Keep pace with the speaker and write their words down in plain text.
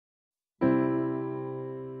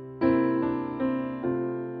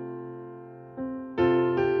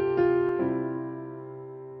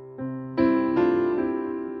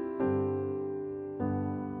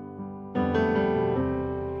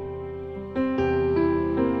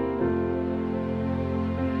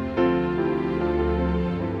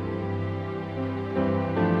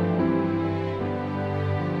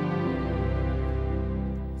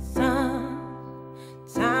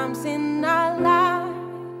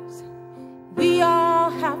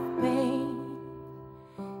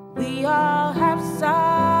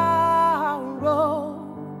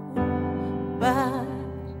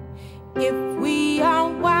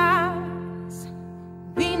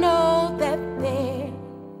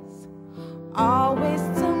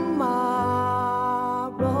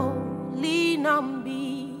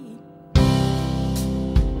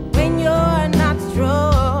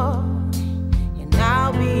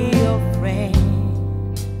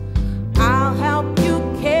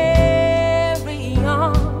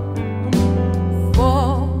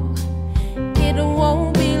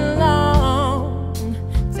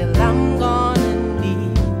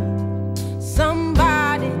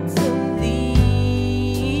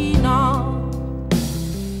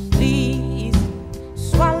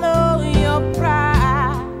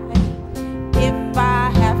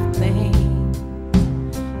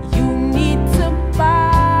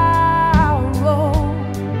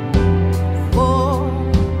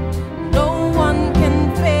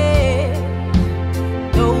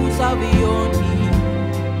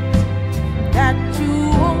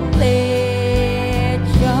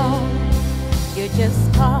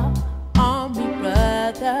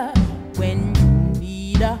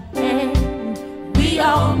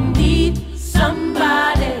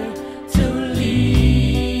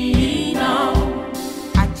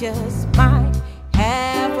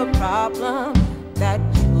problem that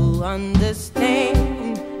you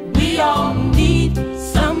understand. We all need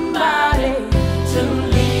somebody to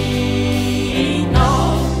lean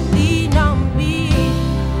on. Lean on me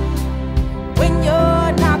when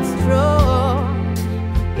you're not strong,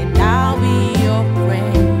 and I'll be your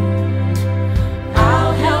friend.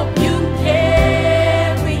 I'll help you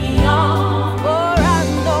carry on, for I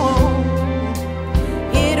know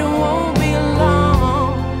it won't be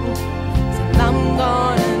long till I'm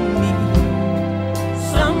gonna need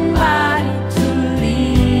somebody to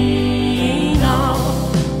lean on.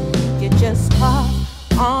 You just call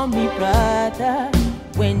on me, brother,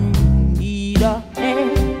 when you need a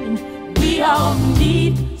hand. We all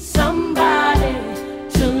need somebody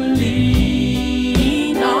to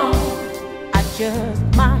lean on. I just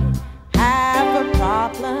might have a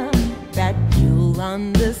problem that you'll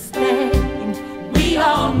understand. We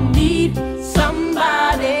all need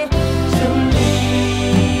somebody to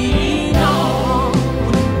lean on.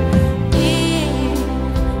 If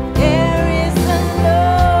there is a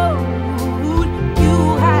load you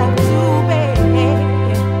have to bear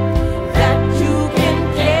that you can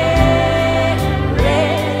carry,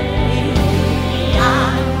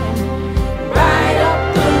 I'm right up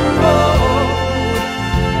the road.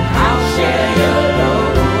 I'll share your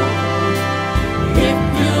load if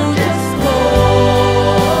you just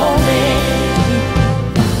hold me.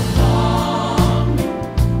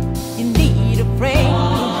 You need a friend,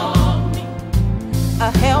 a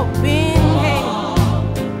helping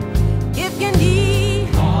hand. If you need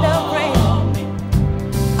a friend,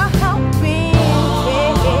 a helping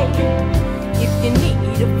hand. If you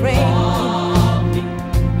need a friend,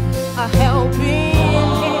 a helping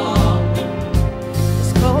hand,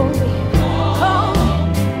 just call me, call me,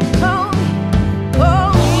 call me, call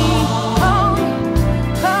me,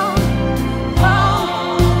 call me,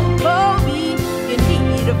 call me. You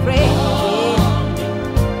need a friend,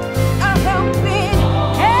 a helping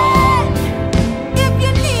hand. If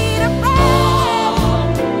you need a friend,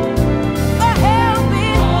 a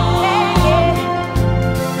helping hand,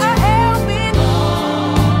 a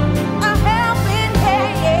helping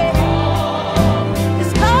hand.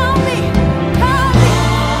 Just call me, call me,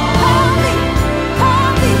 call me, call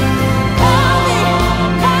me, call me,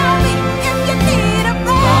 call me. If you need a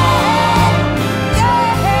friend,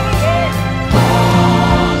 yeah.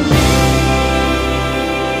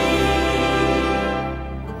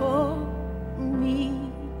 Call me,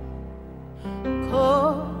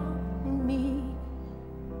 call me,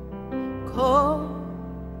 call